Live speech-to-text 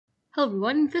Hello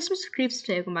everyone, this is Mr. Creeps.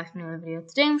 Today welcome back to another video.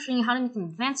 Today I'm showing you how to make an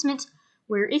advancement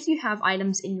where if you have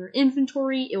items in your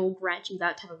inventory, it will grant you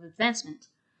that type of advancement.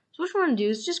 So what we're going to do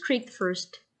is just create the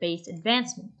first base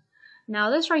advancement. Now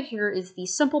this right here is the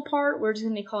simple part. We're just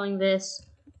going to be calling this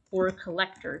Ore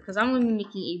Collector because I'm going to be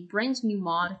making a brand new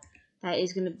mod that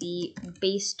is going to be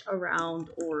based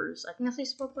around ores. I think that's a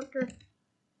simple collector.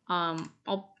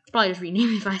 I'll probably just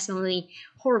rename it if I accidentally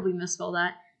horribly misspell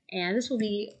that. And this will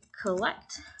be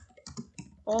collect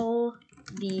all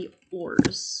the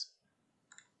ores,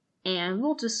 and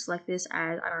we'll just select this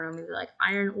as, I don't know, maybe like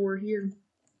iron ore here,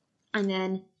 and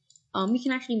then we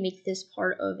can actually make this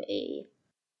part of a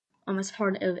as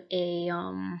part of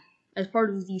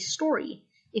the story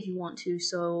if you want to.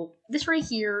 So this right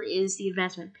here is the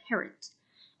advancement parent,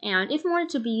 and if you want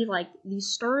it to be like the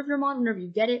start of your mod whenever you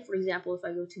get it, for example, if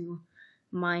I go to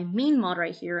my main mod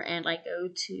right here and I go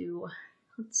to,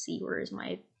 let's see, where is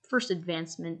my first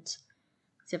advancement?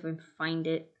 See if I can find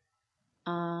it.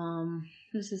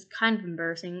 This is kind of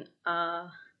embarrassing. I'm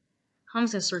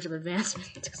just gonna search up advancement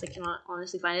because I cannot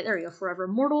honestly find it. There we go. Forever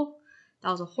Immortal. That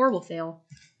was a horrible fail.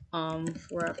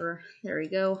 Forever. There we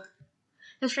go.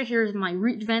 This right here is my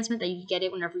root advancement that you get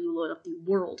it whenever you load up the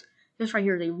world. This right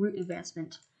here is a root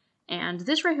advancement, and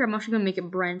this right here I'm actually gonna make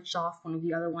it branch off one of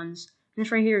the other ones.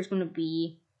 This right here is gonna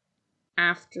be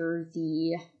after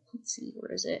the. Let's see,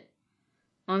 where is it?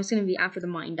 It's going to be after the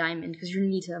mine diamond, because you're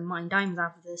going to need to mine diamonds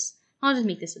after this. I'll just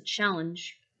make this a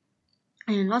challenge.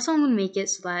 And also I'm going to make it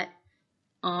so that,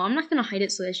 I'm not going to hide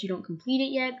it so that you don't complete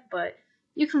it yet, but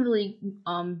you can really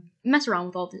mess around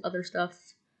with all the other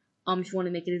stuff if you want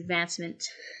to make an advancement.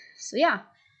 So yeah.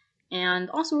 And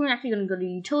also we're actually going to go to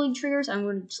utility triggers. I'm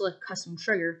going to select custom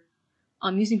trigger.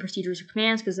 Using procedures or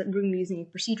commands, because we're going to be using a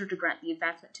procedure to grant the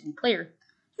advancement to the player.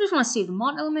 So I just want to save the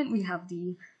mod element. We have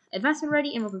the advancement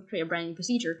ready, and we're going to create a brand new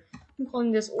procedure. I'm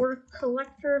calling this Ore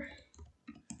Collector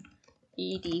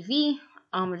ADV.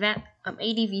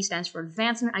 ADV stands for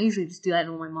advancement. I usually just do that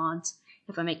in all my mods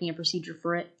if I'm making a procedure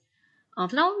for it. So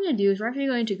now what we're going to do is we're actually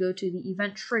going to go to the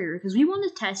event trigger, because we want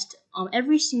to test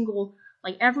every single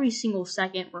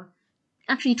second, or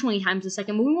actually 20 times a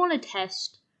second. But we want to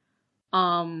test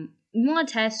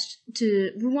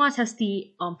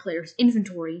the player's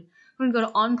inventory. We're going to go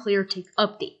to on player take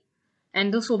update.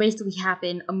 And this will basically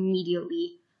happen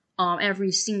immediately.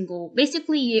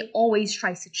 Basically it always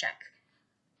tries to check.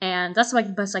 And that's like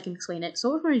the best I can explain it. So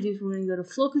what we're going to do is we're going to go to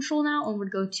flow control now, and we're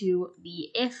going to go to the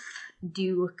if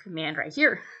do command right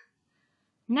here.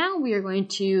 Now we are going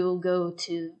to go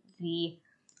to the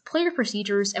player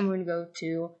procedures, and we're going to go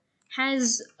to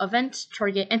has event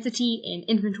target entity in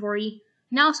inventory.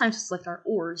 Now it's time to select our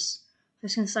ores. So I'm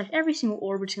just going to select every single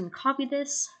ore. We're just going to copy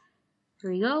this. Here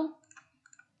we go.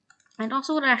 And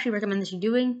also what I actually recommend that you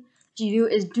do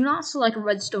is do not select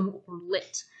redstone or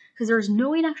lit, because there's no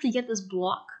way to actually get this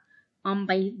block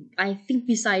I think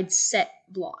besides set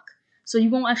block. So you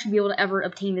won't actually be able to ever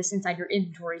obtain this inside your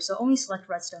inventory. So only select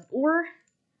redstone ore.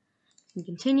 We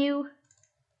continue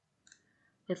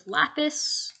with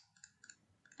lapis,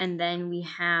 and then we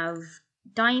have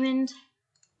diamond.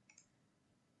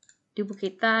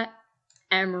 Duplicate that,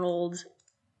 emerald,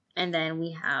 and then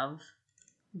we have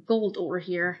gold ore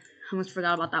here. I almost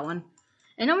forgot about that one.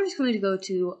 And now we're just going to go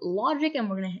to logic, and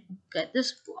we're going to get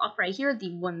this block right here,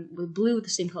 the one with blue with the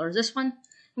same color as this one. And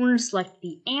we're going to select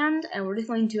the and we're just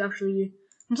going to actually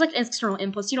select external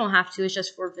inputs. You don't have to. It's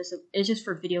just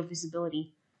for video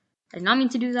visibility. I did not mean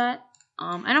to do that.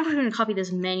 And I'm just going to copy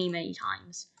this many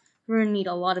times. We're going to need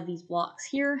a lot of these blocks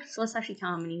here. So let's actually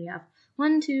count how many we have.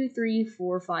 1, 2, 3,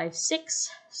 4, 5, 6.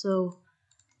 So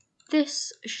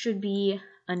this should be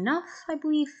enough, I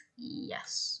believe.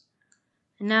 Yes.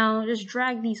 And now just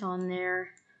drag these on there.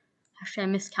 Actually, I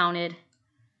miscounted.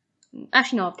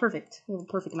 Actually, no, perfect. We have a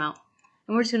perfect amount.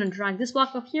 And we're just going to drag this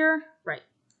block up here, right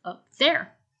up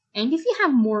there. And if you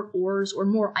have more ores or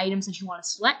more items that you want to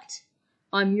select,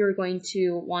 you're going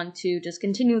to want to just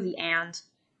continue the and.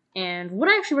 And what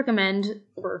I actually recommend,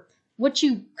 or what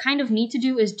you kind of need to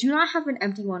do, is do not have an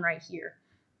empty one right here.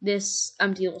 This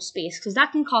empty little space, because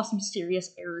that can cause some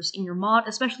serious errors in your mod,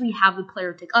 especially have the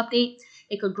player take update.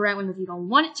 It could grant whenever you don't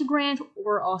want it to grant,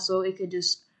 or also it could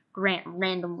just grant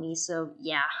randomly. So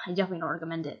yeah, I definitely don't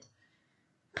recommend it.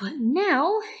 But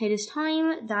now it is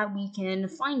time that we can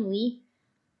finally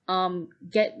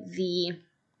get the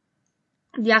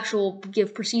actual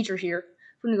give procedure here.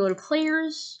 We're going to go to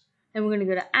players, and we're going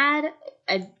to go to add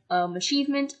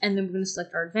achievement, and then we're going to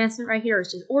select our advancement right here.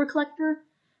 It's just ore collector.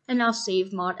 And now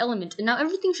save mod element. And now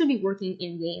everything should be working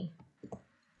in game.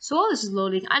 So while this is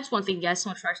loading, I just want to thank you guys so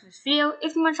much for watching this video.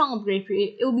 If you're my channel,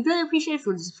 it would be greatly appreciated if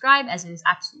you would subscribe, as it is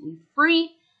absolutely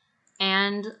free.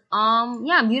 And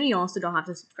yeah, you also don't have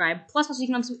to subscribe. Plus, also you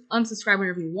can unsubscribe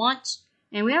whenever you want.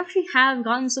 And we actually have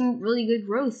gotten some really good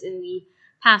growth in the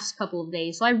past couple of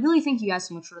days. So I really thank you guys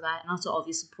so much for that, and also all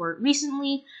the support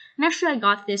recently. And actually, I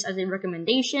got this as a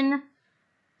recommendation.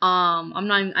 I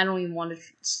don't even want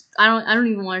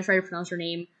to try to pronounce her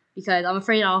name because I'm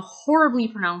afraid I'll horribly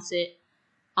pronounce it.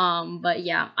 But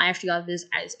yeah, I actually got this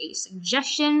as a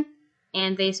suggestion,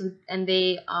 and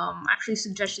they actually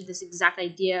suggested this exact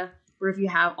idea where if you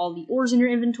have all the ores in your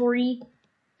inventory,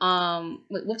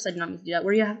 whoops, I did not mean to do that.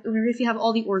 If you have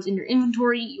all the ores in your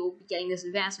inventory, you'll be getting this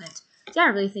advancement. So yeah, I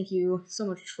really thank you so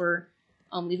much for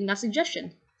leaving that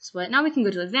suggestion. So but now we can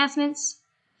go to advancements.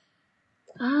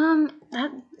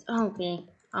 Okay.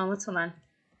 Let's hold on.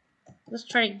 Let's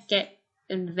try to get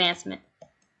advancement.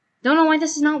 Don't know why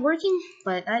this is not working,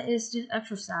 but that is just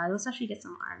extra sad. Let's actually get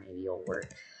some iron. Maybe it'll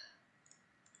work.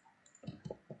 Here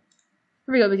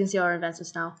we go. We can see our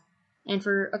advancements now. And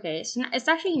okay, so it's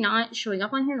actually not showing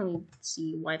up on here. Let me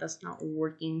see why that's not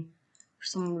working for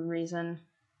some reason.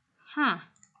 Huh.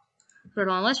 Hold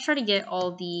on. Let's try to get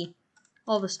all the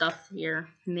stuff here.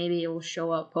 Maybe it will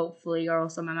show up, hopefully, or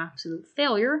else I'm an absolute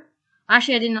failure.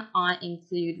 Actually, I did not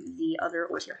include the other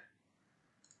ores here.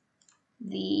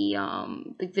 The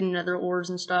nether ores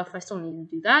and stuff. I still need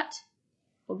to do that.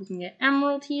 But we can get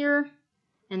emerald here,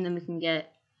 and then we can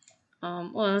get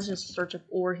well, let's just search up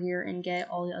ore here and get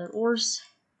all the other ores.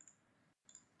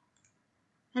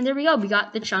 And there we go. We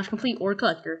got the challenge complete ore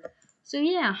collector. So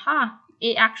yeah,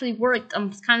 it actually worked.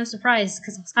 I'm kind of surprised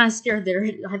because I was kind of scared there.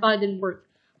 I thought it didn't work.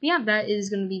 But yeah, that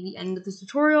is going to be the end of this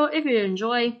tutorial. If you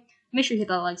enjoy, make sure you hit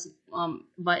that like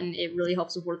button. It really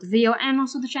helps support the video and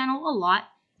also the channel a lot.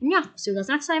 And yeah, see you guys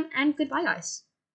next time, and goodbye, guys.